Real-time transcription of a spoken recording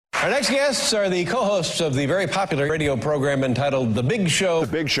Our next guests are the co-hosts of the very popular radio program entitled The Big Show.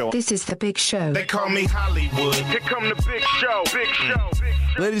 The Big Show. This is The Big Show. They call me Hollywood. Here come the Big Show. Big Show. Big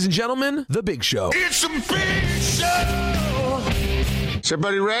Show. Ladies and gentlemen, The Big Show. It's a big show. Is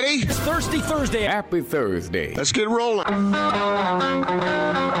everybody ready? It's Thirsty Thursday. Happy Thursday. Let's get rolling.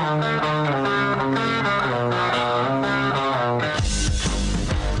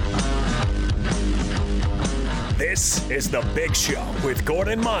 This is The Big Show with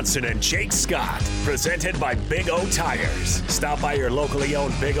Gordon Monson and Jake Scott, presented by Big O Tires. Stop by your locally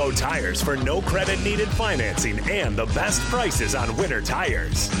owned Big O Tires for no credit needed financing and the best prices on winter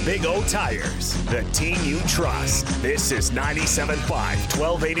tires. Big O Tires, the team you trust. This is 97.5,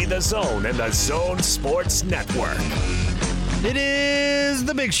 1280 The Zone and The Zone Sports Network. It is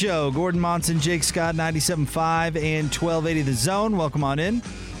The Big Show. Gordon Monson, Jake Scott, 97.5 and 1280 The Zone. Welcome on in.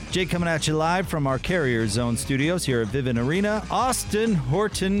 Jake coming at you live from our Carrier Zone studios here at Vivint Arena. Austin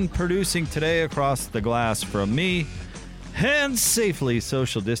Horton producing today across the glass from me. And safely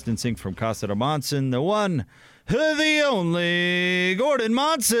social distancing from Casa de Monson, the one, the only, Gordon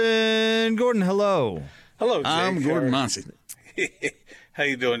Monson. Gordon, hello. Hello, Jake. I'm Gordon Monson. How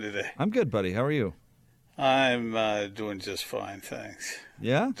you doing today? I'm good, buddy. How are you? I'm doing just fine, thanks.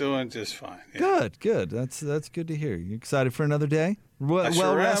 Yeah? Doing just fine. Yeah. Good. That's good to hear. You excited for another day? Well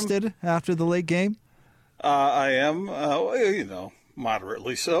sure rested after the late game? I am,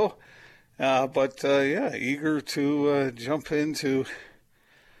 moderately so. But eager to jump into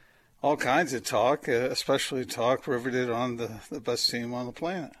all kinds of talk, especially talk riveted on the best team on the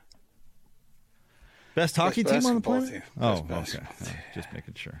planet. Best hockey team on the planet? Team. Oh, okay. Basketball team. Just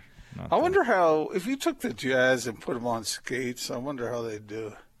making sure. I wonder how, if you took the Jazz and put them on skates, I wonder how they'd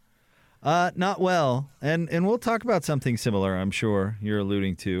do. Not well, and we'll talk about something similar. I'm sure you're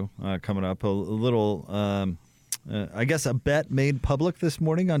alluding to coming up. A little, I guess, a bet made public this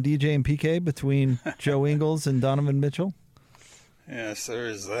morning on DJ and PK between Joe Ingles and Donovan Mitchell. Yes, there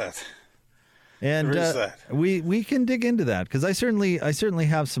is that. And there is that. We can dig into that because I certainly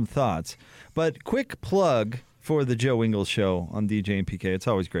have some thoughts. But quick plug for the Joe Ingles show on DJ and PK. It's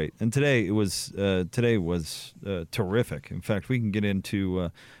always great. And today was terrific. In fact, we can get into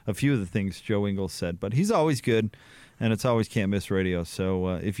a few of the things Joe Ingles said. But he's always good, and it's always can't miss radio. So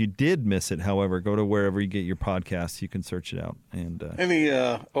if you did miss it, however, go to wherever you get your podcasts. You can search it out. And any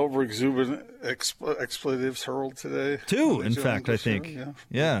over-exuberant expletives hurled today? Two, in fact, I think.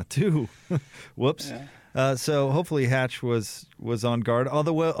 Yeah, two. Whoops. Yeah. So hopefully Hatch was on guard.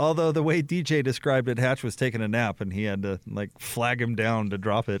 Although the way DJ described it, Hatch was taking a nap and he had to flag him down to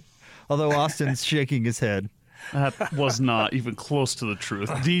drop it. Although Austin's shaking his head. That was not even close to the truth.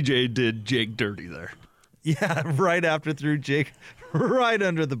 DJ did Jake dirty there. Yeah, right after threw Jake right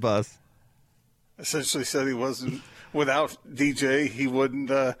under the bus. Essentially said he wasn't, without DJ, he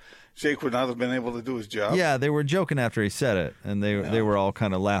wouldn't, Jake would not have been able to do his job. Yeah, they were joking after he said it, and they were all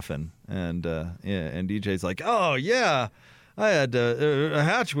kind of laughing. And DJ's like, oh, yeah, I had to,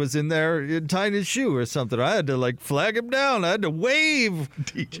 Hatch was in there tying his shoe or something. I had to, flag him down. I had to wave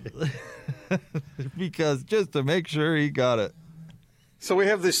DJ. Because just to make sure he got it. So we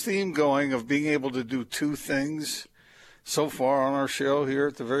have this theme going of being able to do two things so far on our show here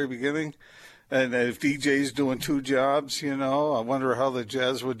at the very beginning. And if DJ's doing two jobs, I wonder how the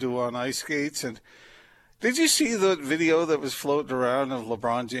Jazz would do on ice skates. And did you see the video that was floating around of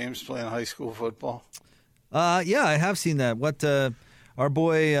LeBron James playing high school football? Yeah, I have seen that. What our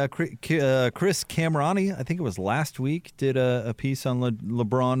boy Chris Camerani, I think it was last week, did a piece on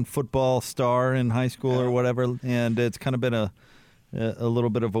LeBron football star in high school or whatever. And it's kind of been a little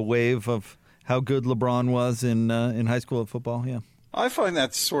bit of a wave of how good LeBron was in high school at football. Yeah. I find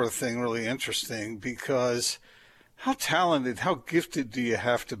that sort of thing really interesting because how talented, how gifted do you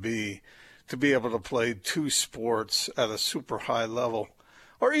have to be able to play two sports at a super high level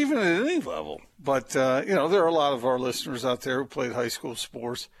or even at any level? But, there are a lot of our listeners out there who played high school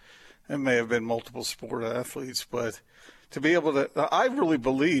sports and may have been multiple sport athletes. But to be able to, I really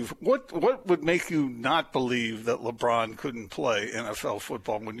believe, what would make you not believe that LeBron couldn't play NFL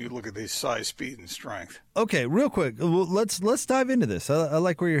football when you look at his size, speed, and strength? Okay, real quick, let's dive into this. I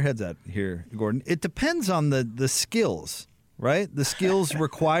like where your head's at here, Gordon. It depends on the skills, right? The skills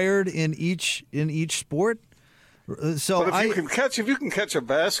required in each sport. So but if you can catch a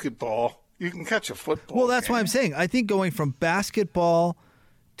basketball, you can catch a football. Well, that's why I'm saying I think going from basketball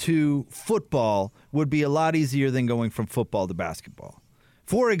to football would be a lot easier than going from football to basketball.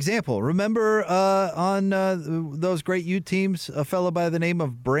 For example, remember on those great U teams, a fellow by the name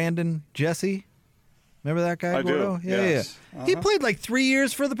of Brandon Jesse? Remember that guy, I Gordo? do. Yeah, yes. yeah. He played 3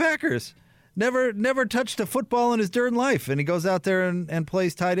 years for the Packers. never touched a football in his darn life, and he goes out there and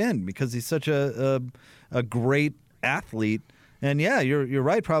plays tight end because he's such a great athlete. And yeah, you're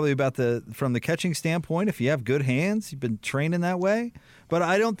right probably about from the catching standpoint. If you have good hands, you've been training that way. But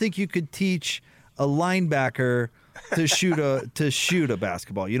I don't think you could teach a linebacker to shoot a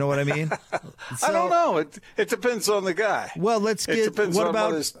basketball. You know what I mean? So, I don't know. It depends on the guy. Well,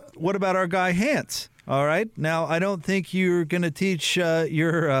 what about our guy Hans? All right. Now, I don't think you're going to teach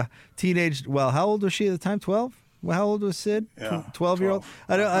your teenage. Well, how old was she at the time? 12. Well, how old was Sid? Yeah, 12-year-old.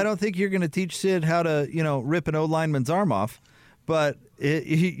 I don't think you're going to teach Sid how to rip an O lineman's arm off, but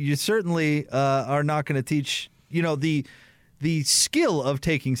you certainly are not going to teach the skill of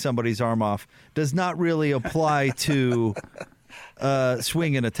taking somebody's arm off does not really apply to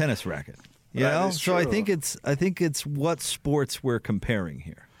swinging a tennis racket. You know? So I think it's what sports we're comparing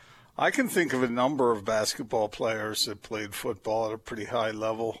here. I can think of a number of basketball players that played football at a pretty high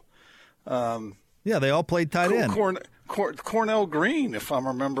level. Yeah, they all played tight end. Cornell Green, if I'm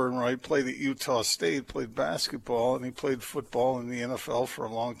remembering right, played at Utah State, played basketball, and he played football in the NFL for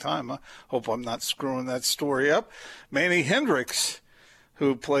a long time. I hope I'm not screwing that story up. Manny Hendricks,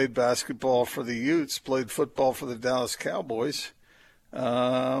 who played basketball for the Utes, played football for the Dallas Cowboys.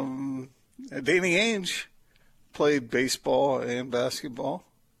 Danny Ainge played baseball and basketball.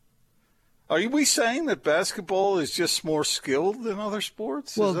 Are we saying that basketball is just more skilled than other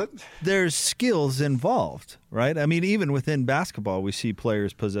sports? Well, there's skills involved, right? I mean, even within basketball, we see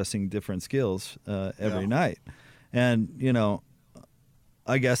players possessing different skills every night. And,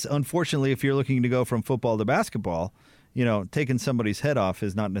 I guess, unfortunately, if you're looking to go from football to basketball, taking somebody's head off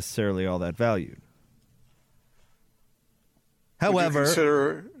is not necessarily all that valued.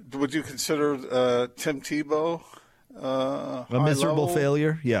 However, would you consider Tim Tebow a miserable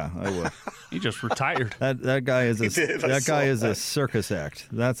failure? Yeah, I would. He just retired. That guy is a circus act.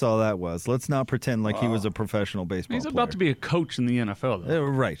 That's all that was. Let's not pretend like he was a professional baseball player. He's about to be a coach in the NFL, though.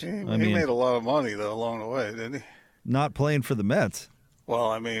 Right. He made a lot of money, though, along the way, didn't he? Not playing for the Mets.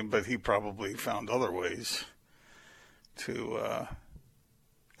 Well, but he probably found other ways to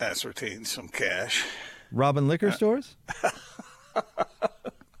ascertain some cash. Robbing liquor stores?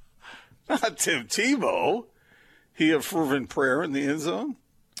 Not Tim Tebow. He had fervent prayer in the end zone.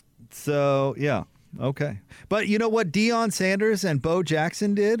 So, yeah, okay. But you know what Deion Sanders and Bo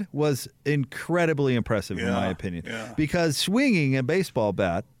Jackson did was incredibly impressive, in my opinion. Yeah. Because swinging a baseball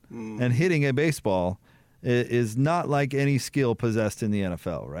bat and hitting a baseball is not like any skill possessed in the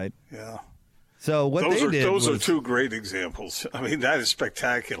NFL, right? Yeah. So those are two great examples. I mean, that is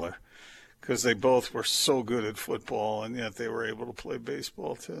spectacular because they both were so good at football, and yet they were able to play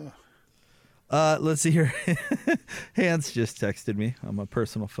baseball, too. Let's see here. Hans just texted me on my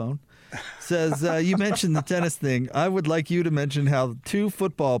personal phone. Says, you mentioned the tennis thing. I would like you to mention how 2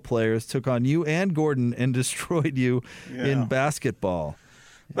 football players took on you and Gordon and destroyed you in basketball.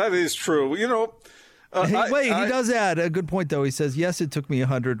 That is true. He does add a good point, though. He says, yes, it took me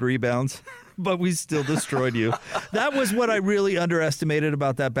 100 rebounds, but we still destroyed you. That was what I really underestimated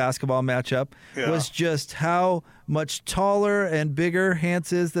about that basketball matchup, was just how much taller and bigger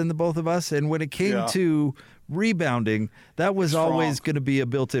Hans is than the both of us. And when it came to rebounding, that was always going to be a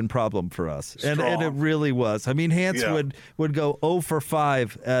built-in problem for us. And it really was. I mean, Hans would go 0 for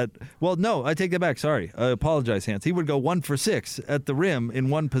 5 at – well, no, I take that back. Sorry. I apologize, Hans. He would go 1 for 6 at the rim in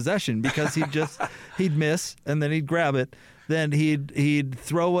one possession because he'd miss, and then he'd grab it. Then he'd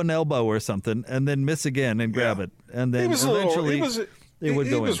throw an elbow or something and then miss again and grab it. And then eventually it would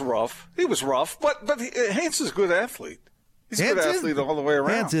go in. He was rough. He was rough, but Hans is a good athlete. He's a good athlete all the way around.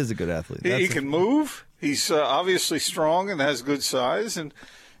 Hans is a good athlete. He can move. He's obviously strong and has good size, and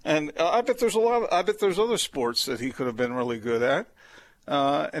I bet there's other sports that he could have been really good at.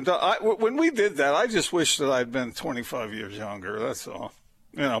 When we did that, I just wish that I'd been 25 years younger. That's all.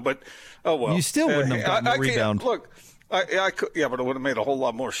 But oh well. You still wouldn't have gotten the rebound. Look, I could, but I would have made a whole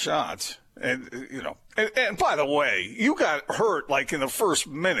lot more shots. And and by the way, you got hurt like in the first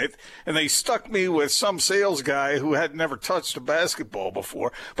minute, and they stuck me with some sales guy who had never touched a basketball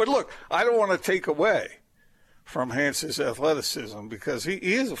before. But look, I don't want to take away from Hans's athleticism because he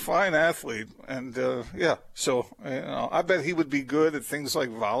is a fine athlete, and so I bet he would be good at things like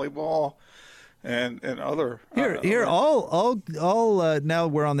volleyball and other. Here, all now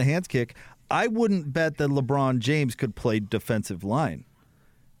we're on the Hans kick. I wouldn't bet that LeBron James could play defensive line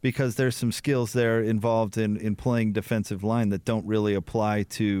because there's some skills there involved in playing defensive line that don't really apply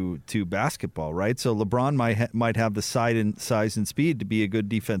to basketball, right? So LeBron might have the size and speed to be a good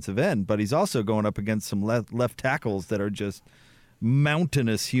defensive end, but he's also going up against some left tackles that are just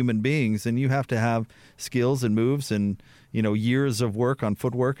mountainous human beings, and you have to have skills and moves and years of work on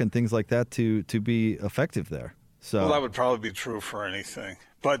footwork and things like that to be effective there. So Well, that would probably be true for anything.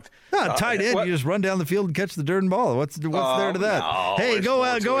 But tight end, you just run down the field and catch the dirt and ball. What's there to that? No, Hey, there's go more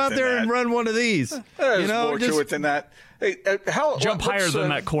out to it out than there and that. run one of these. There's more to it than that. Hey, Jump higher than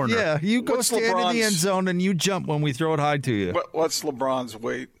that corner. Yeah, you go What's stand in the LeBron's- end zone and you jump when we throw it high to you. What's LeBron's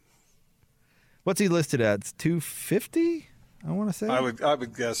weight? What's he listed at? It's 250, I want to say. I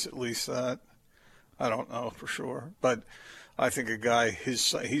would guess at least that. I don't know for sure, but I think a guy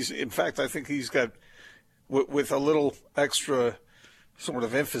he's in fact I think he's got with a little extra sort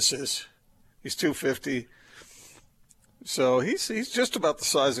of emphasis. He's 250, so he's just about the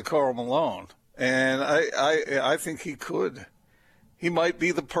size of Karl Malone, and I think he might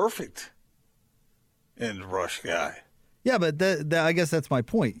be the perfect end rush guy. Yeah, but I guess that's my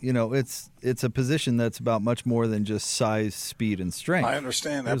point. It's a position that's about much more than just size, speed, and strength. I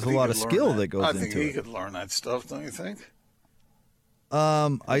understand that. There's but a he lot could of learn skill that. that goes I into think he it. could learn that stuff. Don't you think?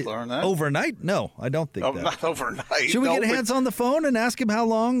 I learn that? overnight? No, I don't think that. Not overnight. Should we No, get but- Hans on the phone and ask him how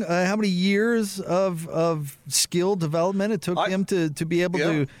many years of skill development it took him to be able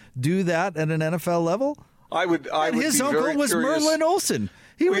to do that at an NFL level? I would. And his be uncle very was curious. Merlin Olsen.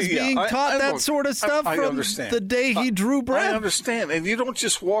 He was being taught that sort of stuff I from understand. the day he drew breath. I understand, and you don't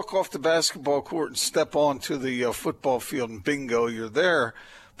just walk off the basketball court and step onto the football field and bingo, you're there.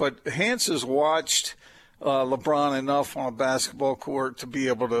 But Hans has watched LeBron enough on a basketball court to be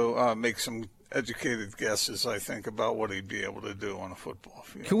able to make some educated guesses, I think, about what he'd be able to do on a football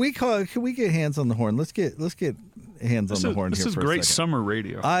field. Can we get Hans on the horn? Let's get Hans on the horn This here is for a great second. summer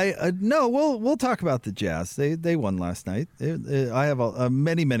radio. No, we'll talk about the Jazz. They won last night. I have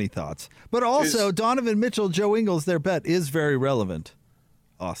many thoughts, but also Donovan Mitchell, Joe Ingles, their bet is very relevant.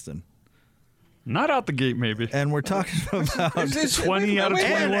 Austin, Not out the gate, maybe. and we're talking about 20 out of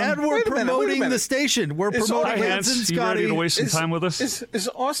 21. and we're Wait a minute, promoting wait a the minute. station. We're Is promoting Hi, Hans and Hans. You ready Scotty. to waste some time with us? Is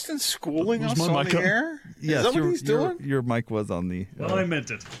Austin schooling Was us my on mic the up? air? Yes, is that what he's doing? your mic was on the. Well, I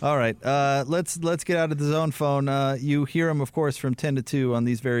meant it. All right, let's get out of the zone phone. You hear him, of course, from 10 to 2 on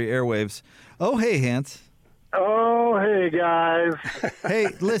these very airwaves. Oh, hey, Hans. Oh, hey, guys. Hey,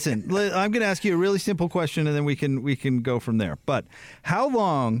 listen, I'm going to ask you a really simple question, and then we can go from there. But how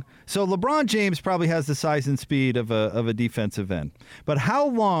long? So LeBron James probably has the size and speed of a defensive end. But how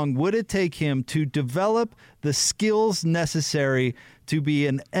long would it take him to develop the skills necessary to be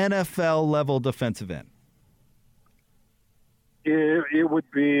an NFL-level defensive end? It would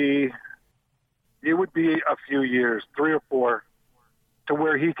be a few years, 3 or 4, to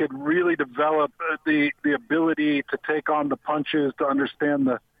where he could really develop the ability to take on the punches, to understand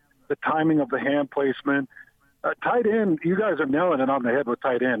the timing of the hand placement. Tight end, you guys are nailing it on the head with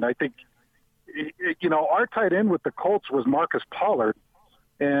tight end. I think, our tight end with the Colts was Marcus Pollard.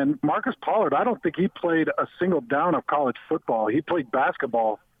 And Marcus Pollard, I don't think he played a single down of college football. He played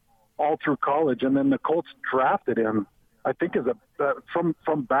basketball all through college, and then the Colts drafted him, I think, as from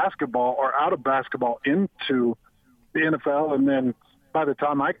basketball or out of basketball into the NFL. And then by the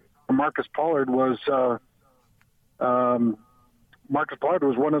time Marcus Pollard was he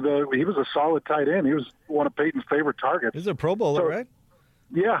was a solid tight end. He was one of Peyton's favorite targets. He's a Pro Bowler, right?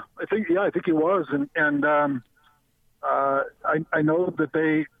 Yeah, I think he was, and I know that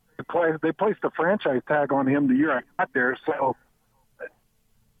they placed a franchise tag on him the year I got there. So I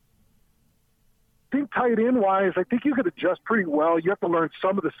think tight end wise, I think you could adjust pretty well. You have to learn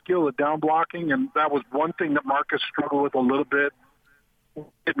some of the skill of down blocking, and that was one thing that Marcus struggled with a little bit,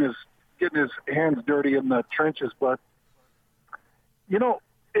 getting his hands dirty in the trenches. But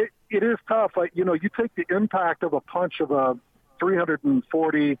it is tough. You take the impact of a punch of a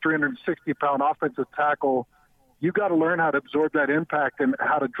 340, 360-pound offensive tackle. You got to learn how to absorb that impact and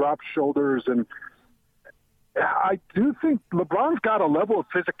how to drop shoulders. And I do think LeBron's got a level of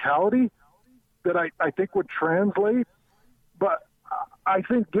physicality that I think would translate. But I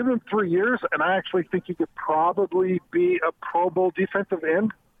think give him 3 years, and I actually think he could probably be a Pro Bowl defensive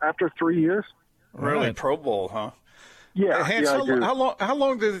end after 3 years. Really, Right. Pro Bowl, huh? Yeah, Hans, I do. how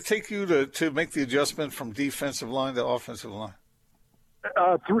long did it take you to make the adjustment from defensive line to offensive line?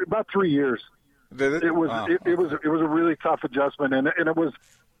 About 3 years. Did it? It was Wow. it was a really tough adjustment, and it was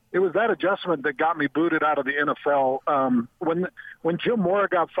that adjustment that got me booted out of the NFL. When Jim Mora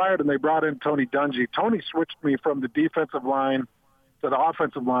got fired and they brought in Tony Dungy, Tony switched me from the defensive line to the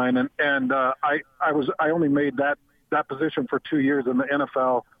offensive line, and I only made that position for 2 years in the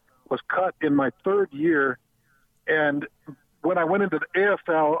NFL. Was cut in my third year, and when I went into the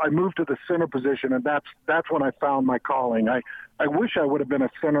AFL, I moved to the center position, and that's when I found my calling. I wish I would have been a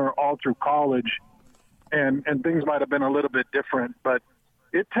center all through college, and things might have been a little bit different. But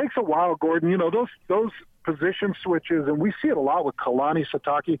it takes a while, Gordon. Those position switches, and we see it a lot with Kalani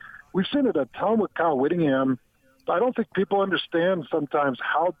Sitake. We've seen it a ton with Kyle Whittingham. I don't think people understand sometimes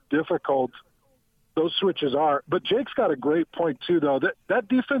how difficult those switches are. But Jake's got a great point, too, though. That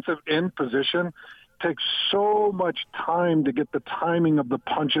defensive end position takes so much time to get the timing of the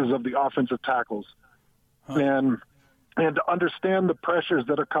punches of the offensive tackles. And to understand the pressures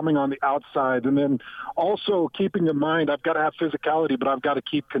that are coming on the outside. And then also keeping in mind, I've got to have physicality, but I've got to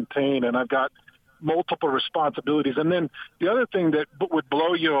keep contained, and I've got multiple responsibilities. And then the other thing that would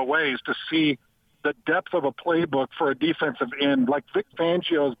blow you away is to see the depth of a playbook for a defensive end. Like Vic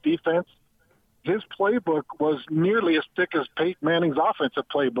Fangio's defense, his playbook was nearly as thick as Peyton Manning's offensive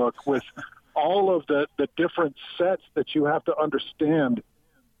playbook, with all of the different sets that you have to understand.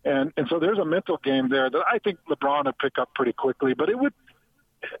 And so there's a mental game there that I think LeBron would pick up pretty quickly. But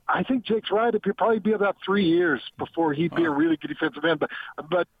I think Jake's right. It could probably be about 3 years before he'd be a really good defensive end.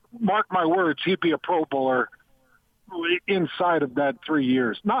 But mark my words, he'd be a Pro Bowler inside of that 3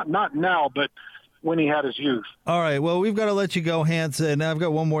 years. Not now, but when he had his youth. All right, well, we've got to let you go, Hans, and I've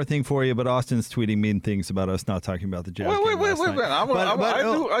got one more thing for you, but Austin's tweeting mean things about us not talking about the Jazz game Wait last a minute.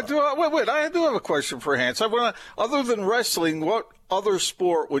 I do have a question for Hans. Other than wrestling, what other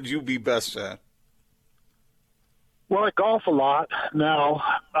sport would you be best at? Well, I golf a lot now,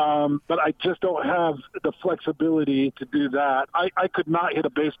 but I just don't have the flexibility to do that. I could not hit a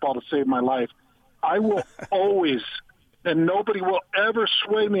baseball to save my life. I will always, and nobody will ever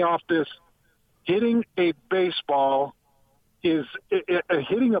sway me off this, hitting a baseball is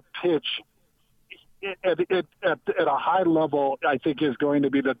hitting a pitch at a high level, I think, is going to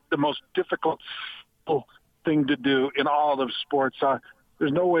be the most difficult thing to do in all of sports.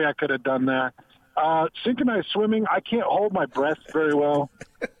 There's no way I could have done that. Synchronized swimming, I can't hold my breath very well.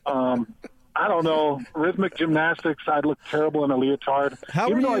 I don't know. Rhythmic gymnastics, I'd look terrible in a leotard.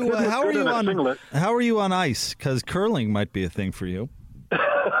 How are you on ice? Because curling might be a thing for you.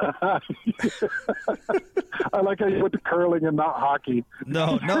 I like how you went to curling and not hockey.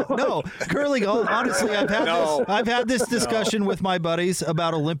 No. Curling, honestly, I've had this discussion with my buddies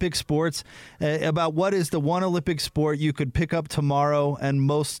about Olympic sports, about what is the one Olympic sport you could pick up tomorrow and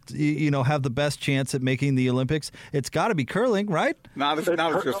most, have the best chance at making the Olympics. It's got to be curling, right? Not if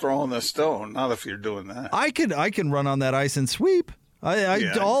you're throwing a stone. Not if you're doing that. I can run on that ice and sweep.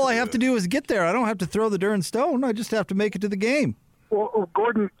 All I have to do is get there. I don't have to throw the darn stone. I just have to make it to the game. Well,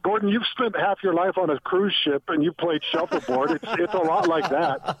 Gordon, you've spent half your life on a cruise ship and you played shuffleboard. It's a lot like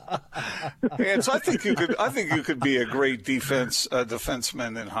that. And so I think you could be a great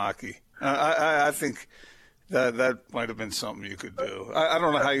defenseman in hockey. I think that might have been something you could do. I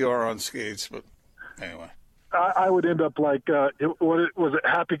don't know how you are on skates, but anyway. I would end up like was it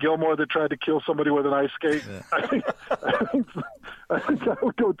Happy Gilmore that tried to kill somebody with an ice skate? Yeah. I think I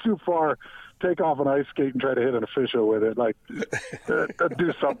would go too far. Take off an ice skate and try to hit an official with it,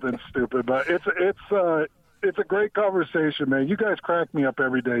 do something stupid. But it's a great conversation, man. You guys crack me up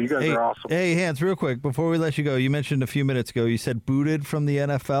every day. You guys are awesome. Hey, Hans, real quick before we let you go, you mentioned a few minutes ago you said booted from the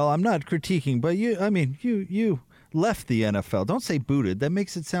NFL. I'm not critiquing, but you left the NFL. Don't say booted. That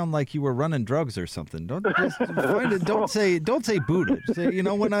makes it sound like you were running drugs or something. Don't say booted. Say,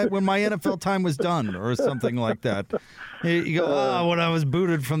 when my NFL time was done or something like that. You go, when I was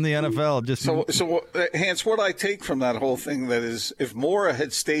booted from the NFL. So Hans, what I take from that whole thing that is, if Mora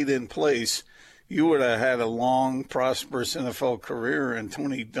had stayed in place, you would have had a long, prosperous NFL career, and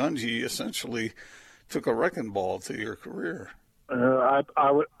Tony Dungy essentially took a wrecking ball to your career.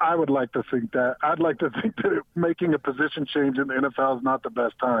 I would like to think that. I'd like to think that making a position change in the NFL is not the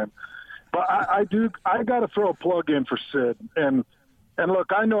best time. But I got to throw a plug in for Sid. And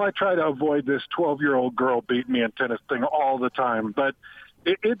look, I know I try to avoid this 12-year-old girl beating me in tennis thing all the time, but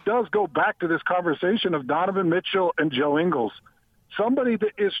it does go back to this conversation of Donovan Mitchell and Joe Ingles. Somebody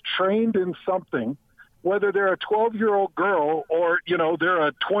that is trained in something, whether they're a 12-year-old girl or, they're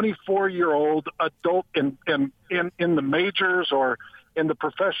a 24-year-old adult in the majors or in the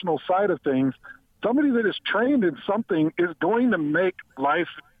professional side of things, somebody that is trained in something is going to make life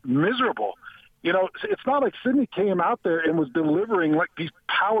miserable. It's not like Sydney came out there and was delivering like these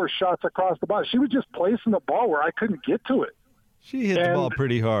power shots across the body. She was just placing the ball where I couldn't get to it. She hit the ball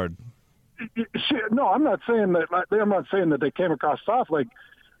pretty hard. I'm not saying that they came across soft,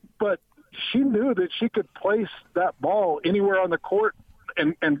 but she knew that she could place that ball anywhere on the court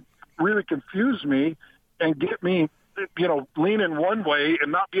and really confuse me and get me, leaning one way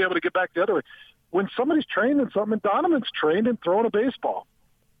and not be able to get back the other way. When somebody's trained in something, Donovan's trained in throwing a baseball,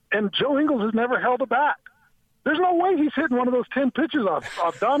 and Joe Ingles has never held a bat. There's no way he's hitting one of those 10 pitches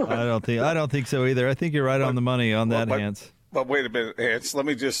off Donovan. I don't think so either. I think you're right on the money on that, Hans. But wait a minute, Hans. Let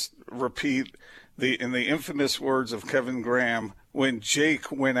me just repeat in the infamous words of Kevin Graham, when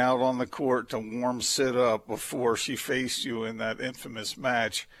Jake went out on the court to warm Sid up before she faced you in that infamous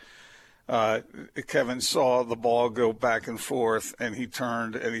match, Kevin saw the ball go back and forth, and he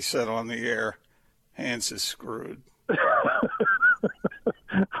turned and he said on the air, Hans is screwed.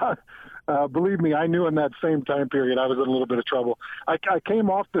 Believe me, I knew in that same time period I was in a little bit of trouble. I came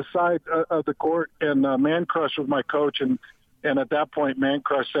off the side of the court, and Man Crush was my coach, and at that point Man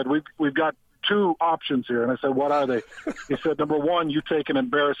Crush said, we've got two options here. And I said, what are they? He said, number one, you take an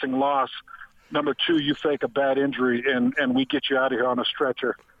embarrassing loss. Number two, you fake a bad injury, and we get you out of here on a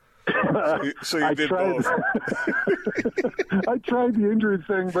stretcher. So you did both. I tried the injury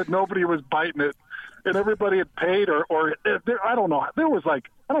thing, but nobody was biting it. And everybody had paid, or I don't know. There was like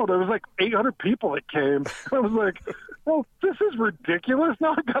 800 people that came. I was like, well, this is ridiculous.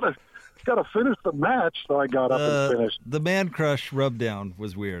 Now I gotta finish the match. So I got up and finished. The Man Crush rub down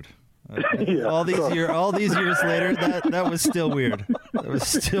was weird. Yeah. All these years later, that was still weird. That was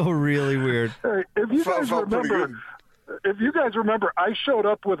still really weird. Hey, if you guys remember, I showed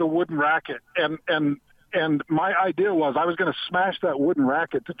up with a wooden racket, and my idea was I was going to smash that wooden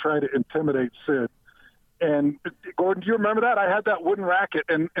racket to try to intimidate Sid. And Gordon, do you remember that? I had that wooden racket,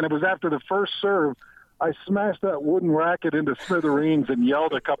 and it was after the first serve. I smashed that wooden racket into smithereens and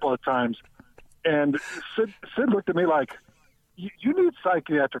yelled a couple of times. And Sid looked at me like, you need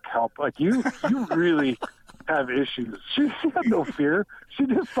psychiatric help. Like, you really have issues. She had no fear. She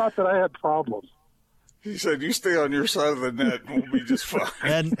just thought that I had problems. He said, you stay on your side of the net and we'll be just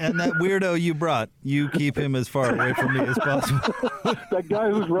fine. And that weirdo you brought, you keep him as far away from me as possible. That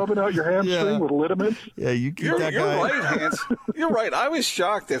guy who's rubbing out your hamstring with ligaments? Yeah, you keep that guy. You're right, Hans. You're right. I was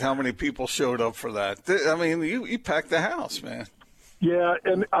shocked at how many people showed up for that. I mean, you packed the house, man. Yeah,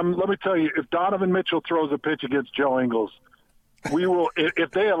 and let me tell you, if Donovan Mitchell throws a pitch against Joe Ingles, we will, if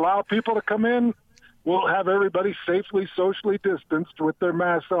they allow people to come in, we'll have everybody safely, socially distanced with their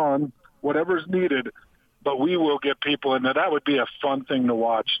masks on, whatever's needed. But we will get people in there. That would be a fun thing to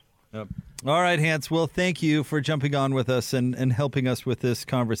watch. Yep. All right, Hans. Well, thank you for jumping on with us and helping us with this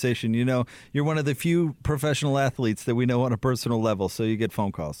conversation. You know, you're one of the few professional athletes that we know on a personal level, so you get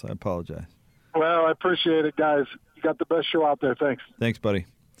phone calls. I apologize. Well, I appreciate it, guys. You got the best show out there. Thanks. Thanks, buddy.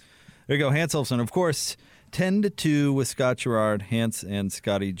 There you go. Hans Olsen, of course, 10-2 with Scott Gerard, Hans, and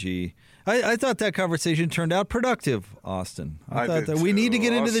Scotty G. I thought that conversation turned out productive, Austin. I thought that we need to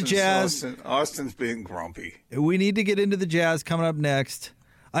get into the Jazz. Austin's being grumpy. We need to get into the Jazz coming up next.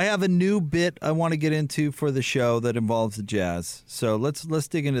 I have a new bit I want to get into for the show that involves the Jazz. So let's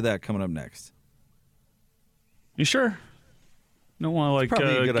dig into that coming up next. You sure? You don't want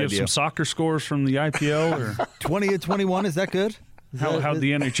to give idea. some soccer scores from the IPL or 20-21? Is that good? How'd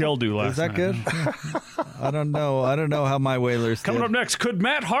the NHL do last night? Is that good? I don't know. I don't know how my Whalers Coming did. up next, could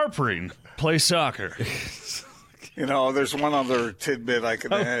Matt Harpering play soccer? You know, there's one other tidbit I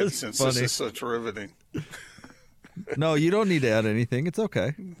could add since funny. this is such riveting. No, you don't need to add anything. It's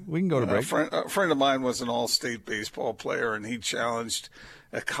okay. We can go to break. A friend of mine was an all-state baseball player, and he challenged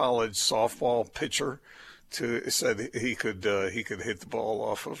a college softball pitcher said he could hit the ball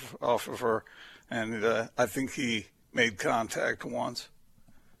off of her, and I think he made contact once.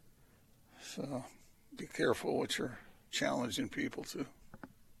 So be careful what you're challenging people to.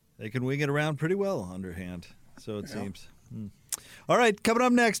 They can wing it around pretty well underhand, so it seems. All right, coming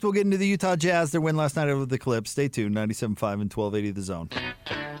up next, we'll get into the Utah Jazz. Their win last night over the Clips. Stay tuned, 97.5 and 1280 The Zone.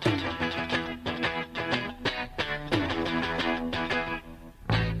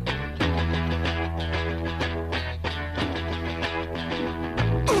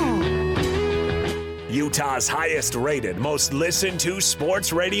 Utah's highest rated, most listened to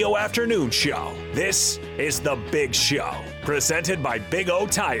sports radio afternoon show. This is The Big Show, presented by Big O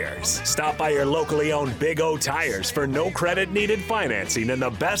Tires. Stop by your locally owned Big O Tires for no credit needed financing and the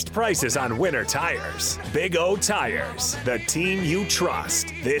best prices on winter tires. Big O Tires, the team you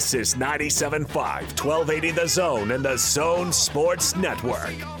trust. This is 97.5, 1280 The Zone and the Zone Sports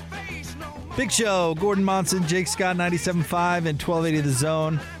Network. Big Show, Gordon Monson, Jake Scott, 97.5 and 1280 The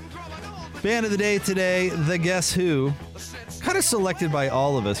Zone. Band of the day today, The Guess Who. Kind of selected by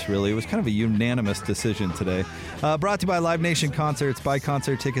all of us, really. It was kind of a unanimous decision today. Brought to you by Live Nation Concerts. Buy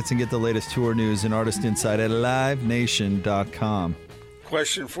concert tickets and get the latest tour news and artist insight at livenation.com.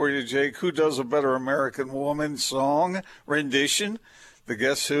 Question for you, Jake. Who does a better American Woman song rendition? The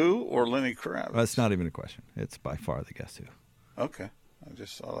Guess Who or Lenny Kravitz? That's not even a question. It's by far The Guess Who. Okay. I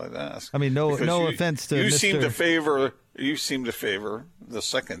just thought I'd ask. I mean, no offense to you Mr. seem to favor the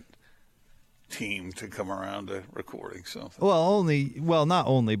second team to come around to recording something. Well, not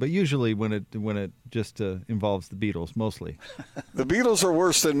only, but usually when it just involves the Beatles, mostly. The Beatles are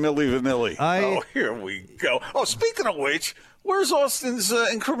worse than Milli Vanilli. Oh, here we go. Oh, speaking of which, where's Austin's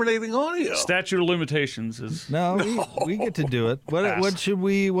incriminating audio? Statute of limitations is. No, we get to do it. What should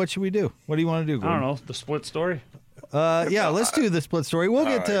we do? What do you want to do, Gordon? I don't know. The split story. Yeah, let's do the split story. We'll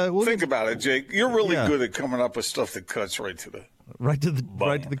get to think about it, Jake. You're really good at coming up with stuff that cuts right to the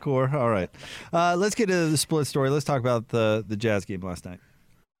core. All right. Let's get to the split story. Let's talk about the Jazz game last night.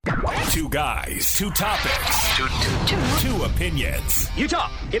 Two guys, two topics, two opinions. You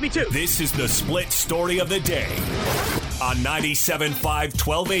talk. Give me two. This is the split story of the day on 97.5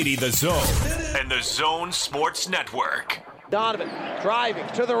 1280 The Zone and the Zone Sports Network. Donovan driving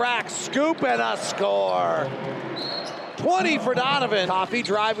to the rack, scoop and a score. 20 for Donovan. Coffee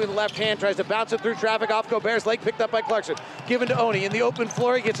driving with the left hand, tries to bounce it through traffic off Gobert's leg, picked up by Clarkson. Given to Oni in the open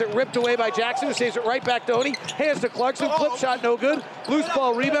floor, he gets it ripped away by Jackson, who saves it right back to Oni. Hands to Clarkson, flip shot no good. Loose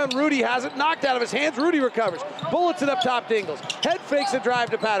ball rebound, Rudy has it, knocked out of his hands, Rudy recovers. Bullets it up top to Ingles. Head fakes a drive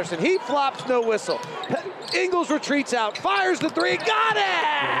to Patterson. He flops, no whistle. Ingles retreats out, fires the three, got it!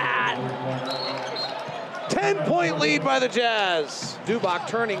 10-point lead by the Jazz. Dubak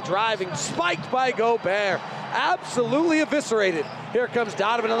turning, driving, spiked by Gobert. Absolutely eviscerated. Here comes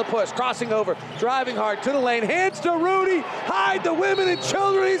Donovan on the push, crossing over, driving hard to the lane, hands to Rudy, hide the women and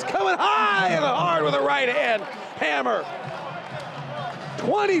children, he's coming high and hard with a right hand hammer.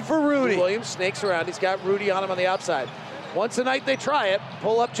 20 for Rudy. Williams snakes around, he's got Rudy on him on the outside. Once a night they try it,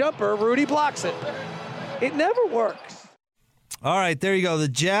 pull-up jumper, Rudy blocks it. It never works. All right, there you go. The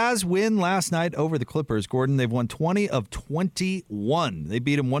Jazz win last night over the Clippers. Gordon, they've won 20 of 21. They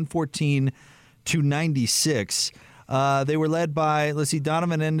beat them 114-96. They were led by,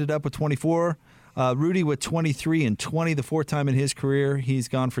 Donovan ended up with 24. Rudy with 23 and 20, the fourth time in his career he's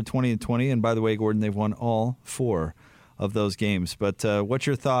gone for 20 and 20. And by the way, Gordon, they've won all four of those games. But what's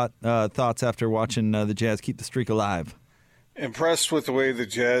your thoughts after watching the Jazz keep the streak alive? Impressed with the way the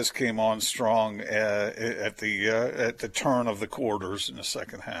Jazz came on strong at the turn of the quarters in the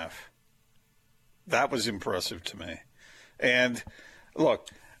second half. That was impressive to me. And look,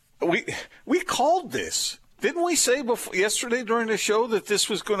 we called this. Didn't we say yesterday during the show that this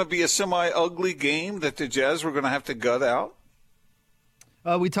was going to be a semi-ugly game, that the Jazz were going to have to gut out?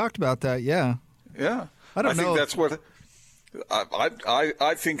 We talked about that, yeah. Yeah. I think that's what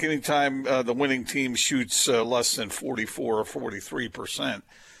I think anytime the winning team shoots less than 44 or 43%,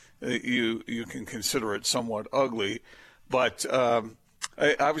 you can consider it somewhat ugly. But I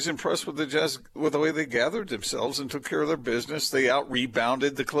was impressed with the Jazz, with the way they gathered themselves and took care of their business. They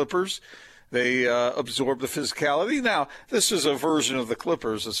out-rebounded the Clippers. They absorbed the physicality. Now, this is a version of the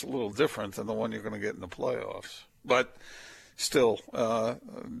Clippers that's a little different than the one you're going to get in the playoffs. But still,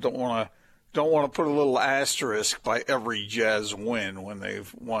 don't want to put a little asterisk by every Jazz win when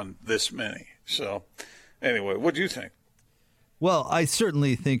they've won this many. So, anyway, what do you think? Well, I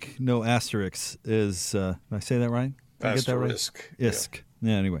certainly think no asterisk is. Did I say that right? Did I get that right? Isk.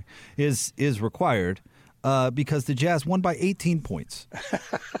 Yeah. Anyway, is required because the Jazz won by 18 points.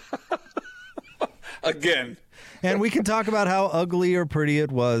 Again. And we can talk about how ugly or pretty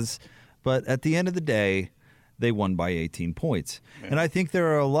it was, but at the end of the day, they won by 18 points. Yeah. And I think there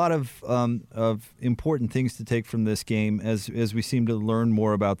are a lot of important things to take from this game as we seem to learn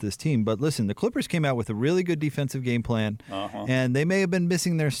more about this team. But listen, the Clippers came out with a really good defensive game plan, and they may have been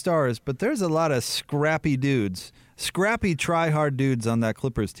missing their stars, but there's a lot of scrappy try-hard dudes on that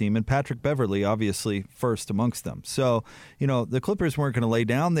Clippers team, and Patrick Beverley obviously first amongst them. So, the Clippers weren't going to lay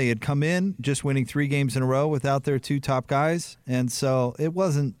down. They had come in just winning 3 games in a row without their 2 top guys, and so it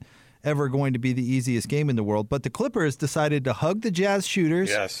wasn't ever going to be the easiest game in the world. But the Clippers decided to hug the Jazz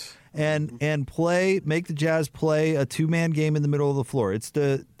shooters and make the Jazz play a 2-man game in the middle of the floor. It's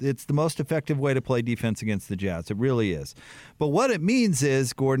the most effective way to play defense against the Jazz. It really is. But what it means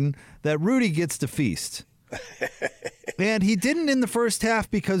is, Gordon, that Rudy gets to feast. And he didn't in the first half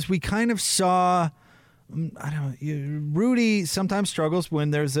because we kind of saw, Rudy sometimes struggles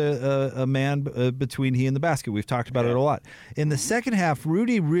when there's a man between he and the basket. We've talked about it a lot. In the second half,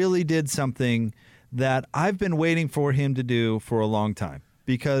 Rudy really did something that I've been waiting for him to do for a long time,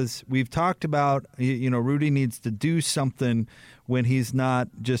 because we've talked about, Rudy needs to do something when he's not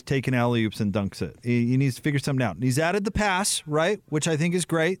just taking alley-oops and dunks it. He needs to figure something out. And he's added the pass, right, which I think is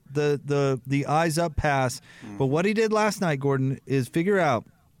great, the eyes-up pass. But what he did last night, Gordon, is figure out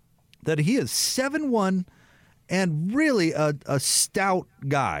that he is 7'1" and really a stout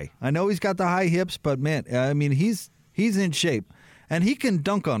guy. I know he's got the high hips, but, man, I mean, he's in shape. And he can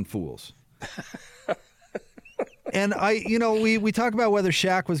dunk on fools. And we talk about whether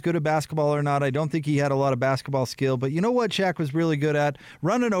Shaq was good at basketball or not. I don't think he had a lot of basketball skill, but you know what Shaq was really good at?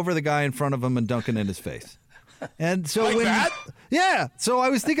 Running over the guy in front of him and dunking in his face. And so so I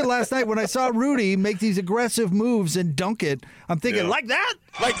was thinking last night when I saw Rudy make these aggressive moves and dunk it, I'm thinking like that,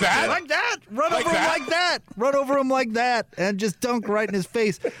 run over him like that, and just dunk right in his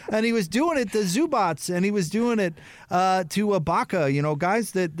face. And he was doing it to Zubats, and he was doing it to Ibaka,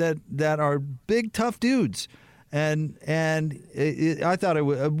 guys that are big tough dudes. And I thought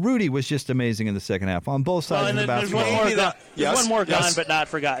Rudy was just amazing in the second half on both sides of the basketball. There's one more gone but not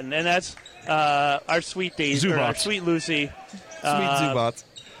forgotten, and that's our sweet Daisy, our sweet Lucy. Sweet Zubats.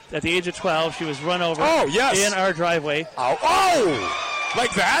 At the age of 12, she was run over in our driveway. Oh!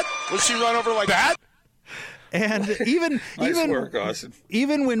 Like that? Was she run over like that? And even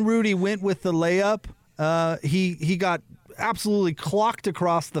when Rudy went with the layup, he got absolutely clocked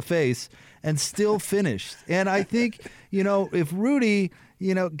across the face and still finished. And I think, if Rudy,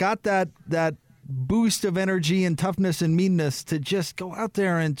 got that boost of energy and toughness and meanness to just go out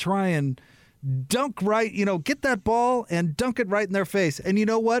there and try and dunk right, get that ball and dunk it right in their face. And you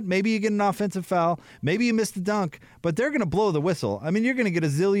know what? Maybe you get an offensive foul. Maybe you miss the dunk, but they're going to blow the whistle. I mean, you're going to get a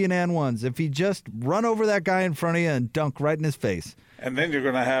zillion and ones if you just run over that guy in front of you and dunk right in his face. And then you're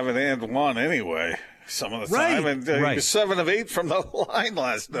going to have an and one anyway. Some of the time, and he was 7 of 8 from the line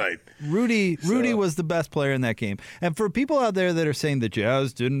last night. Rudy was the best player in that game. And for people out there that are saying the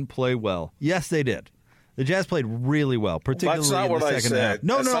Jazz didn't play well, yes, they did. The Jazz played really well, particularly in the second half.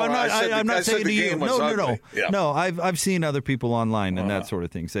 No, I'm not saying to you. No. Yeah. No, I've seen other people online and that sort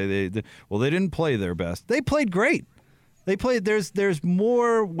of thing say they didn't play their best. They played great. They played. There's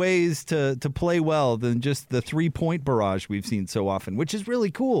more ways to play well than just the 3-point barrage we've seen so often, which is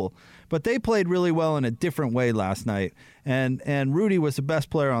really cool. But they played really well in a different way last night, and Rudy was the best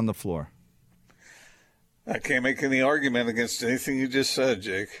player on the floor. I can't make any argument against anything you just said,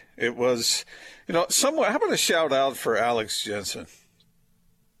 Jake. It was, somewhere. How about a shout out for Alex Jensen?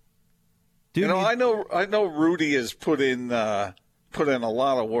 I know Rudy has put in a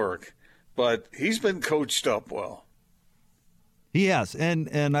lot of work, but he's been coached up well. He has,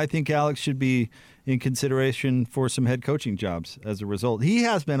 and I think Alex should be in consideration for some head coaching jobs as a result. He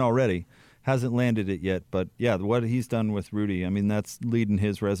has been already, hasn't landed it yet, but yeah, what he's done with Rudy, I mean, that's leading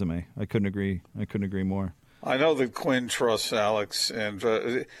his resume. I couldn't agree more. I know that Quinn trusts Alex,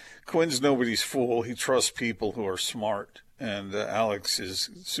 and Quinn's nobody's fool. He trusts people who are smart, and Alex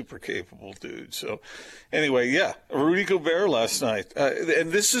is super capable dude. So anyway, yeah, Rudy Gobert last night.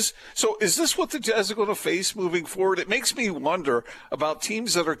 And is this what the Jazz are going to face moving forward? It makes me wonder about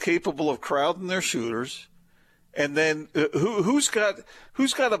teams that are capable of crowding their shooters. And then who's got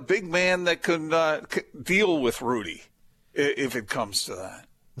a big man that can deal with Rudy if it comes to that?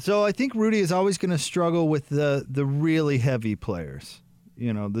 So I think Rudy is always going to struggle with the really heavy players.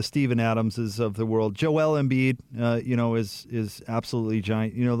 The Steven Adamses of the world. Joel Embiid, is absolutely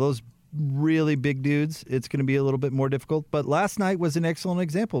giant. Those really big dudes, it's going to be a little bit more difficult. But last night was an excellent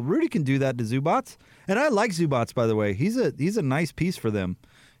example. Rudy can do that to Zubats. And I like Zubats, by the way. He's a nice piece for them.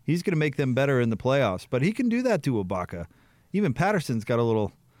 He's going to make them better in the playoffs. But he can do that to Ibaka. Even Patterson's got a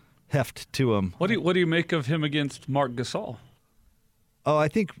little heft to him. What do you make of him against Marc Gasol? Oh, I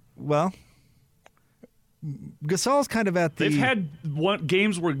think, Gasol's kind of at the... They've had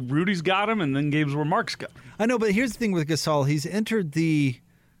games where Rudy's got him and then games where Mark's got him. I know, but here's the thing with Gasol. He's entered the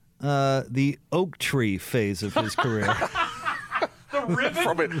oak tree phase of his career. The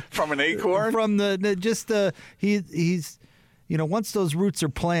ribbon? From an acorn? He's... once those roots are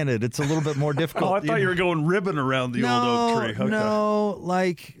planted, it's a little bit more difficult. Oh, I thought you were going ribbon around the old oak tree. Okay.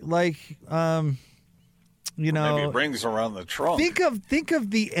 No, maybe rings around the trunk. Think of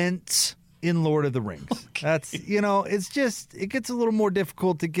the Ents in Lord of the Rings. Okay. That's it's just it gets a little more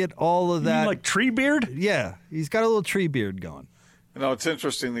difficult to get all of that. You mean like tree beard? Yeah, he's got a little tree beard going. It's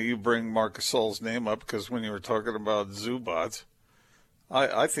interesting that you bring Marc Gasol's name up because when you were talking about Zubats,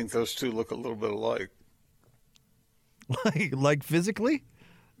 I think those two look a little bit alike. Like physically?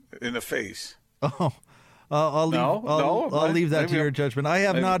 In the face. Oh. I'll leave that to your judgment. I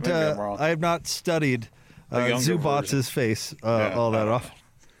have not studied Zubats' face all that often.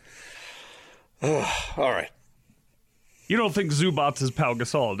 All right. You don't think Zubats is Pau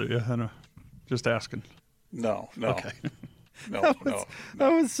Gasol, do you? I know. Just asking. No. Okay. No.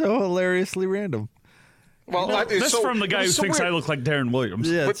 That was so hilariously random. Well, that's from the guy who thinks I look like Darren Williams.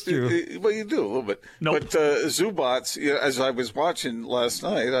 Yeah, that's true. Well, you do a little bit. Nope. But Zubats, as I was watching last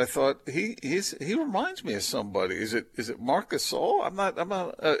night, I thought he reminds me of somebody. Is it Marc Gasol? I'm not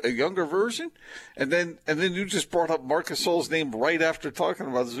a younger version. And then you just brought up Marc Gasol's name right after talking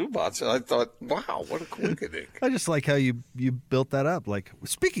about Zubats, and I thought, wow, what a coincidence. I just like how you built that up. Like,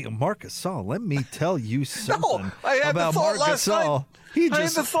 speaking of Marc Gasol, let me tell you something about Marc Gasol. I had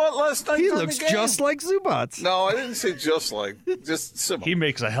the thought last night. He looks just like Zubats. No, I didn't say just like, just similar. He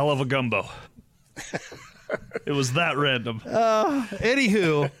makes a hell of a gumbo. It was that random.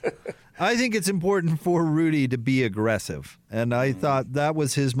 Anywho, I think it's important for Rudy to be aggressive. And I thought that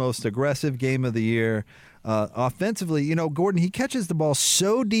was his most aggressive game of the year. Offensively, Gordon, he catches the ball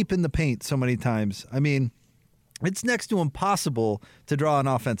so deep in the paint so many times. I mean, it's next to impossible to draw an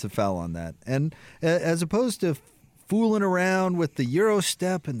offensive foul on that. And as opposed to fooling around with the Euro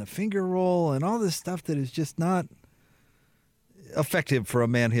step and the finger roll and all this stuff that is just not effective for a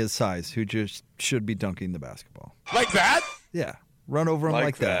man his size who just should be dunking the basketball. Like that? Yeah. Run over him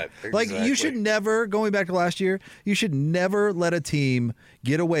like that. Exactly. Like, you should never, going back to last year, you should never let a team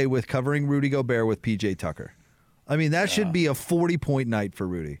get away with covering Rudy Gobert with P.J. Tucker. I mean, that should be a 40-point night for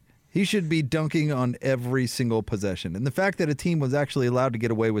Rudy. He should be dunking on every single possession. And the fact that a team was actually allowed to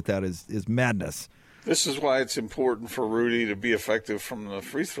get away with that is madness. This is why it's important for Rudy to be effective from the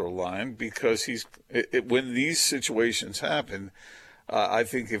free throw line, because when these situations happen, I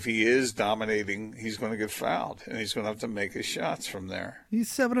think if he is dominating, he's going to get fouled, and he's going to have to make his shots from there.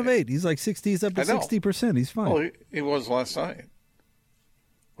 He's 7 of 8. He's like 60. He's up to 60%. He's fine. Well, he was last night,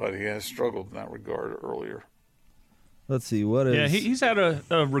 but he has struggled in that regard earlier. Let's see, what is... Yeah, he's had a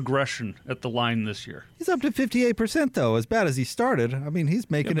regression at the line this year. He's up to 58%, though, as bad as he started. I mean, he's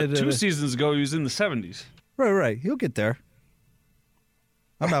making it... 2 seasons ago, he was in the 70s. Right. He'll get there.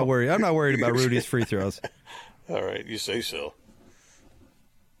 I'm not worried. I'm not worried about Rudy's free throws. All right, you say so.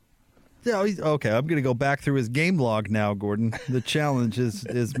 Yeah, okay, I'm going to go back through his game log now, Gordon. The challenge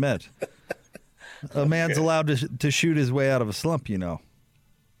is met. A man's allowed to shoot his way out of a slump,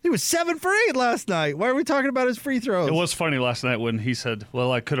 He was 7 for 8 last night. Why are we talking about his free throws? It was funny last night when he said,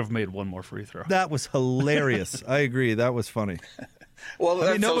 well, I could have made one more free throw. That was hilarious. I agree. That was funny. Well,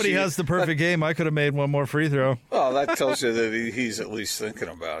 I mean, nobody has the perfect game. I could have made one more free throw. Well, that tells you that he's at least thinking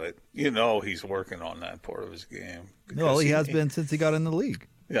about it. He's working on that part of his game. Well, he has been since he got in the league.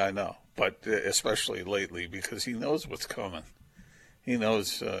 Yeah, I know. But especially lately, because he knows what's coming. He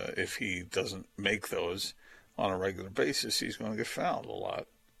knows if he doesn't make those on a regular basis, he's going to get fouled a lot.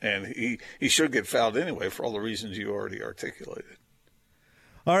 And he should get fouled anyway for all the reasons you already articulated.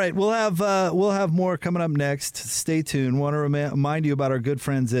 All right, we'll have more coming up next. Stay tuned. Want to remind you about our good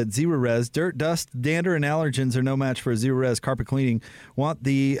friends at Zerorez. Dirt, dust, dander, and allergens are no match for Zerorez carpet cleaning. Want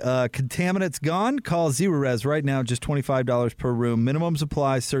the contaminants gone? Call Zerorez right now. Just $25 per room. Minimums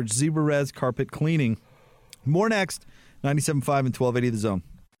apply. Search Zerorez carpet cleaning. More next. 97.5 and 1280 The Zone.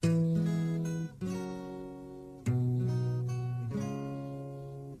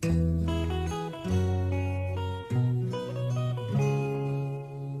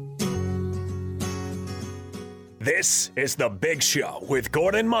 This is The Big Show with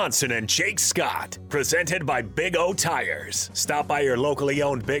Gordon Monson and Jake Scott, presented by Big O Tires. Stop by your locally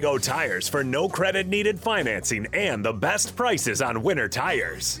owned Big O Tires for no credit needed financing and the best prices on winter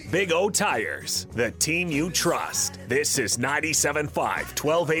tires. Big O Tires, the team you trust. This is 97.5,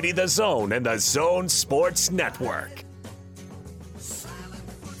 1280 The Zone and the Zone Sports Network.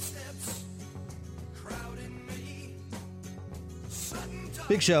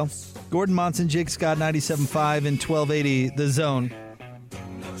 Big Show. Gordon Monson, Jake Scott, 97.5 and 1280 The Zone.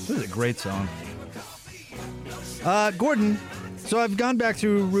 This is a great song. Gordon, so I've gone back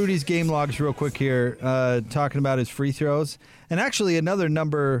through Rudy's game logs real quick here, talking about his free throws. And actually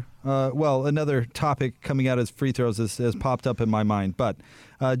another topic coming out as free throws has popped up in my mind. But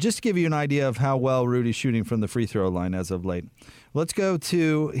just to give you an idea of how well Rudy's shooting from the free throw line as of late. Let's go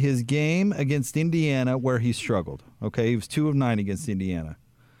to his game against Indiana where he struggled. Okay, he was 2 of 9 against Indiana.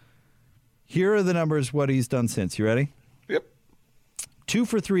 Here are the numbers, what he's done since. You ready? Yep. 2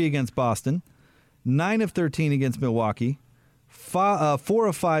 for 3 against Boston, 9 of 13 against Milwaukee, 4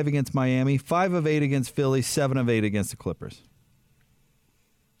 of 5 against Miami, 5 of 8 against Philly, 7 of 8 against the Clippers.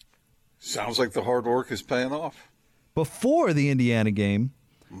 Sounds like the hard work is paying off. Before the Indiana game,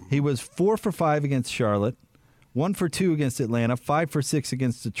 he was 4 for 5 against Charlotte, 1 for 2 against Atlanta, 5 for 6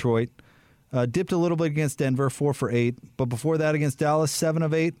 against Detroit, dipped a little bit against Denver, 4 for 8. But before that against Dallas, 7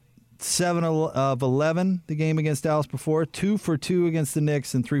 of 8. 7 of 11 the game against Dallas before, 2 for 2 against the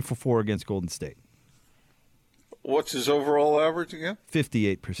Knicks, and 3 for 4 against Golden State. What's his overall average again?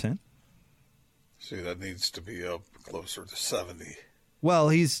 58%. See, that needs to be up closer to 70. Well,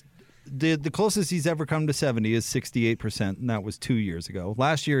 he's the closest he's ever come to 70 is 68%, and that was 2 years ago.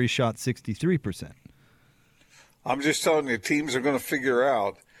 Last year he shot 63%. I'm just telling you, teams are going to figure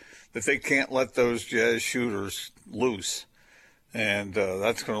out that they can't let those Jazz shooters loose, and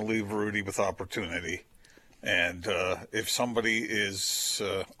that's going to leave Rudy with opportunity. And if somebody is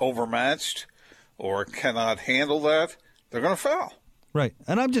overmatched or cannot handle that, they're going to foul. Right.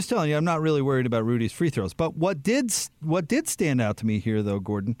 And I'm just telling you, I'm not really worried about Rudy's free throws. But what did stand out to me here, though,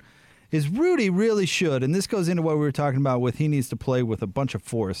 Gordon, is Rudy really should, and this goes into what we were talking about with he needs to play with a bunch of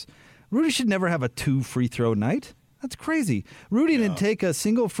force. Rudy should never have a 2 free throw night. That's crazy. Rudy didn't take a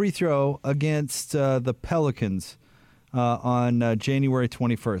single free throw against the Pelicans on January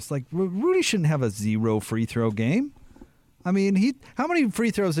 21st. Like, Rudy shouldn't have a 0 free throw game. I mean, how many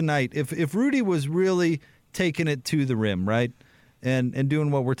free throws a night? If Rudy was really taking it to the rim, right? And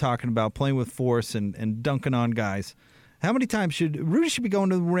doing what we're talking about, playing with force and dunking on guys. How many times should Rudy be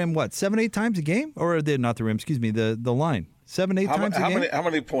going to the rim? What, 7-8 times a game, or not the rim? Excuse me, the line. 7-8 times a game. How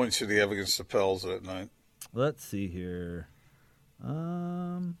many points did he have against the Pels that night? Let's see here.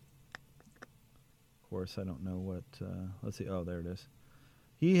 Of course, I don't know what. Let's see. Oh, there it is.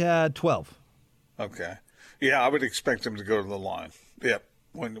 He had 12. Okay. Yeah, I would expect him to go to the line. Yep.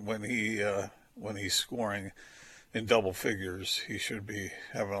 When he's scoring in double figures, he should be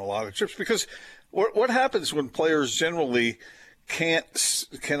having a lot of trips, because what happens when players generally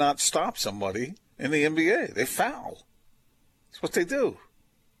cannot stop somebody in the NBA? They foul. That's what they do.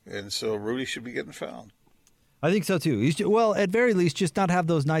 And so Rudy should be getting fouled. I think so too. Well, at very least, just not have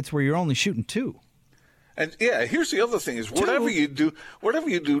those nights where you're only shooting 2. And yeah, here's the other thing: is whatever you do,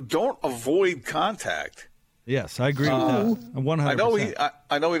 don't avoid contact. Yes, I agree with that. 100%.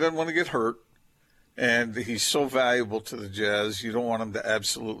 I know he doesn't want to get hurt. And he's so valuable to the Jazz. You don't want him to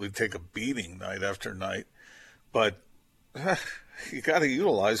absolutely take a beating night after night. But you got to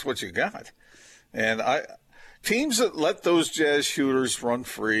utilize what you got. And teams that let those Jazz shooters run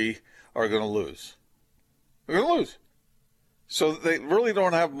free are going to lose. They're going to lose. So they really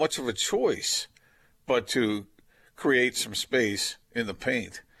don't have much of a choice but to create some space in the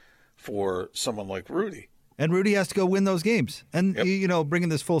paint for someone like Rudy. And Rudy has to go win those games. And, bringing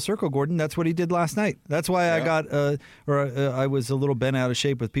this full circle, Gordon, that's what he did last night. That's why I was a little bent out of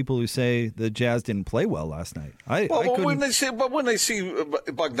shape with people who say the Jazz didn't play well last night. When they see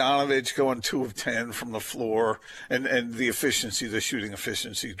Bogdanovich going 2 of 10 from the floor and the shooting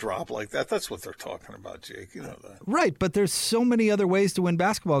efficiency drop like that, that's what they're talking about, Jake. You know that. Right, but there's so many other ways to win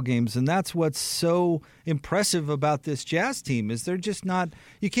basketball games, and that's what's so impressive about this Jazz team is they're just not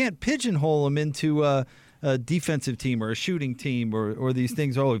 – you can't pigeonhole them into a defensive team or a shooting team or these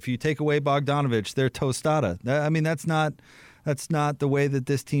things. Oh, if you take away Bogdanovich, they're tostada. I mean, that's not the way that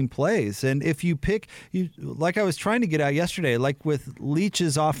this team plays. And if you pick, like I was trying to get out yesterday, like with Mike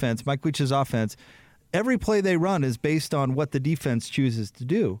Leach's offense, every play they run is based on what the defense chooses to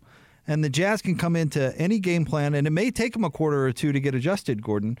do. And the Jazz can come into any game plan, and it may take them a quarter or two to get adjusted,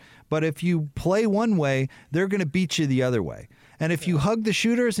 Gordon, but if you play one way, they're going to beat you the other way. And if you hug the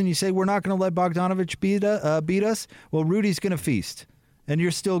shooters and you say, we're not going to let Bogdanovich beat us, well, Rudy's going to feast, and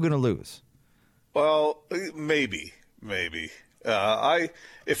you're still going to lose. Well, maybe. If I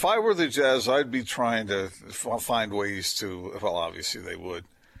were the Jazz, I'd be trying to find ways to, well, obviously they would,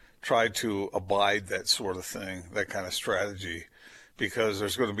 try to abide that sort of thing, that kind of strategy, because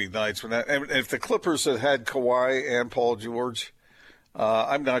there's going to be nights when that, and if the Clippers had had Kawhi and Paul George,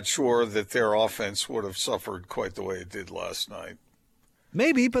 I'm not sure that their offense would have suffered quite the way it did last night.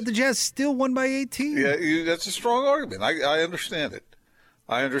 Maybe, but the Jazz still won by 18. Yeah, that's a strong argument. I understand it.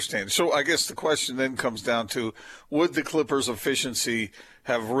 I understand. So I guess the question then comes down to, would the Clippers' efficiency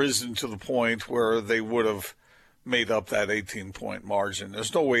have risen to the point where they would have made up that 18-point margin?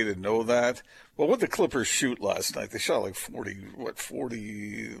 There's no way to know that. Well, what did the Clippers shoot last night? They shot like 40, low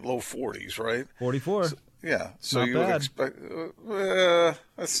 40s, right? 44. So not you bad. would expect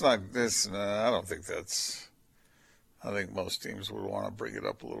that's not this. I don't think that's. I think most teams would want to bring it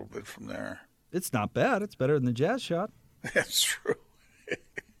up a little bit from there. It's not bad. It's better than the Jazz shot. That's true.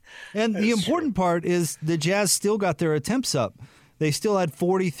 And the important part is the Jazz still got their attempts up. They still had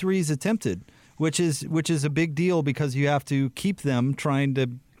 43s attempted, which is a big deal because you have to keep them trying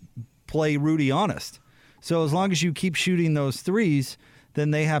to play Rudy honest. So as long as you keep shooting those threes, then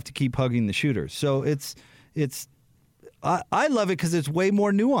they have to keep hugging the shooters. So I love it because it's way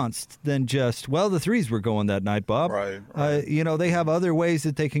more nuanced than just, well, the threes were going that night, Bob. Right. They have other ways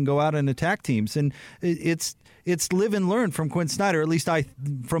that they can go out and attack teams. And it's live and learn from Quinn Snyder, at least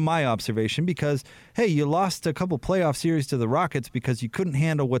from my observation, because, hey, you lost a couple playoff series to the Rockets because you couldn't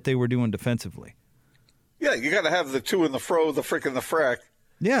handle what they were doing defensively. Yeah, you got to have the to and the fro, the frick and the frack.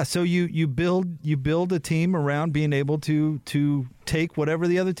 Yeah, so you build a team around being able to take whatever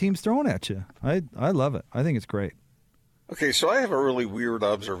the other team's throwing at you. I love it. I think it's great. Okay, so I have a really weird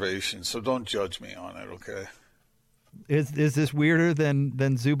observation, so don't judge me on it, okay? Is this weirder than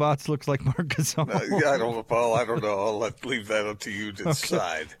Zubats looks like Marc Gasol? I don't know. I'll leave that up to you to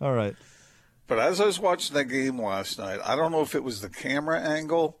decide. All right. But as I was watching that game last night, I don't know if it was the camera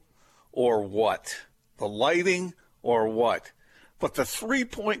angle or what, the lighting or what, but the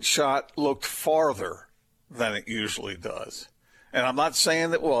three-point shot looked farther than it usually does. And I'm not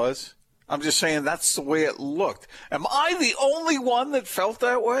saying it was. I'm just saying that's the way it looked. Am I the only one that felt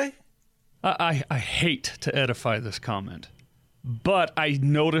that way? I hate to edify this comment, but I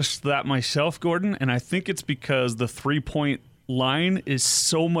noticed that myself, Gordon, and I think it's because the three-point line is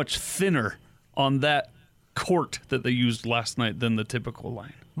so much thinner on that court that they used last night than the typical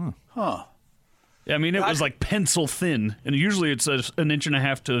line. Huh. I mean, it was like pencil thin, and usually it's an inch and a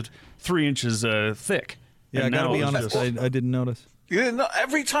half to 3 inches thick. Yeah, and I got to be honest, I didn't notice. You didn't know?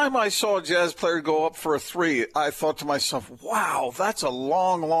 Every time I saw a Jazz player go up for a three, I thought to myself, wow, that's a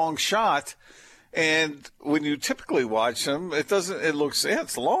long, long shot. And when you typically watch them,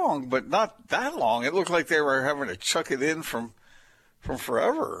 it's long, but not that long. It looked like they were having to chuck it in from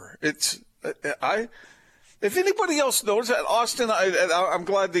forever. If anybody else knows that, Austin, I'm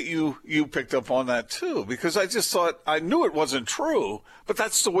glad that you picked up on that too, because I just thought, I knew it wasn't true, but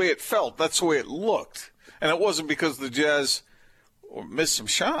that's the way it felt. That's the way it looked. And it wasn't because the Jazz missed some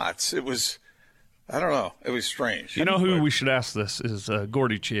shots. It was, I don't know. It was strange. You know who we should ask this is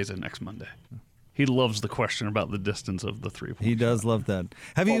Gordy Chiesa next Monday. He loves the question about the distance of the three-point. He does love that.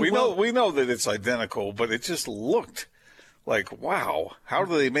 We know that it's identical, but it just looked like, wow, how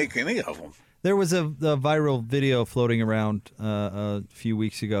do they make any of them? There was a viral video floating around a few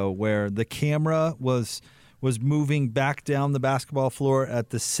weeks ago where the camera was moving back down the basketball floor at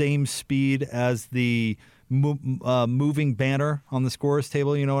the same speed as the moving banner on the scorer's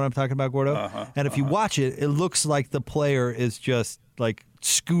table. You know what I'm talking about, Gordo? And if you watch it, it looks like the player is just like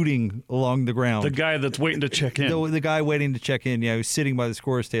scooting along the ground. The guy that's waiting to check in. The guy waiting to check in, yeah, who's sitting by the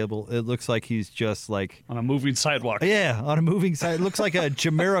scorer's table. It looks like he's just like... on a moving sidewalk. Yeah, on a moving side. It looks like a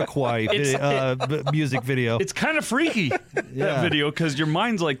Jamiroquai music video. It's kind of freaky, that video, because your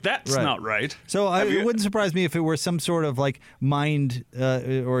mind's like, that's not right. So it wouldn't surprise me if it were some sort of like mind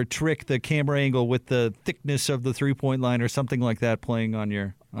or trick, the camera angle with the thickness of the three-point line or something like that playing on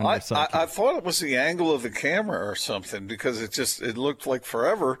your... I thought it was the angle of the camera or something, because it looked like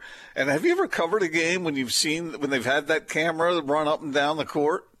forever. And have you ever covered a game when they've had that camera run up and down the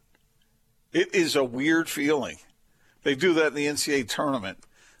court? It is a weird feeling. They do that in the NCAA tournament.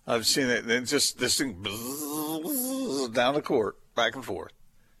 I've seen it, and just this thing down the court, back and forth.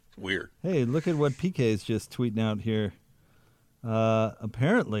 It's weird. Hey, look at what PK is just tweeting out here.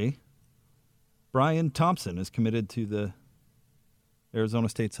 Apparently, Brian Thompson is committed to the Arizona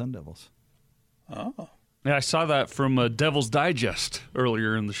State Sun Devils. Oh. Yeah, I saw that from Devil's Digest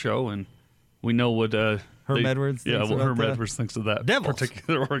earlier in the show, and we know what Herm Edwards thinks what about Herm Edwards thinks of that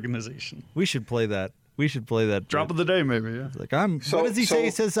particular organization. We should play that. Drop of the day, maybe, yeah. Like what does he say?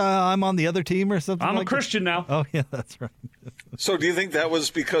 He says, I'm on the other team or something I'm like a Christian now. Oh, yeah, that's right. So do you think that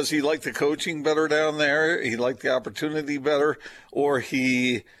was because he liked the coaching better down there, he liked the opportunity better, or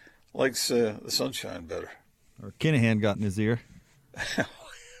he likes the sunshine better? Or Kinahan got in his ear.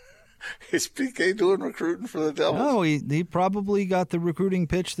 Is PK doing recruiting for the Devils? No, he probably got the recruiting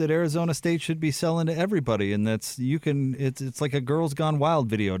pitch that Arizona State should be selling to everybody, and that's it's like a Girls Gone Wild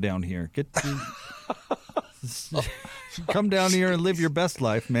video down here. Come down here and live your best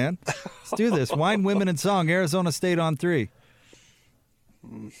life, man. Let's do this. Wine, Women, and Song. Arizona State on 3.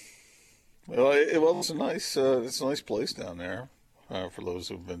 Well, it's a nice place down there for those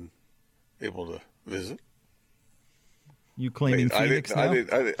who've been able to visit. You claiming Phoenix now? I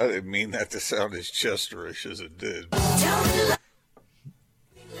didn't mean that to sound as Chesterish as it did.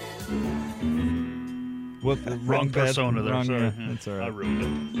 Wrong persona there. Sorry. Yeah, that's all right. I ruined it.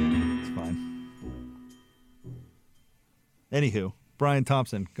 It's fine. Anywho, Brian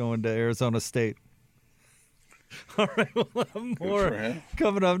Thompson going to Arizona State. All right, we'll have more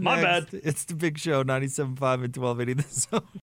coming up next. My bad. It's the Big Show, 97.5 and 1280 The Zone.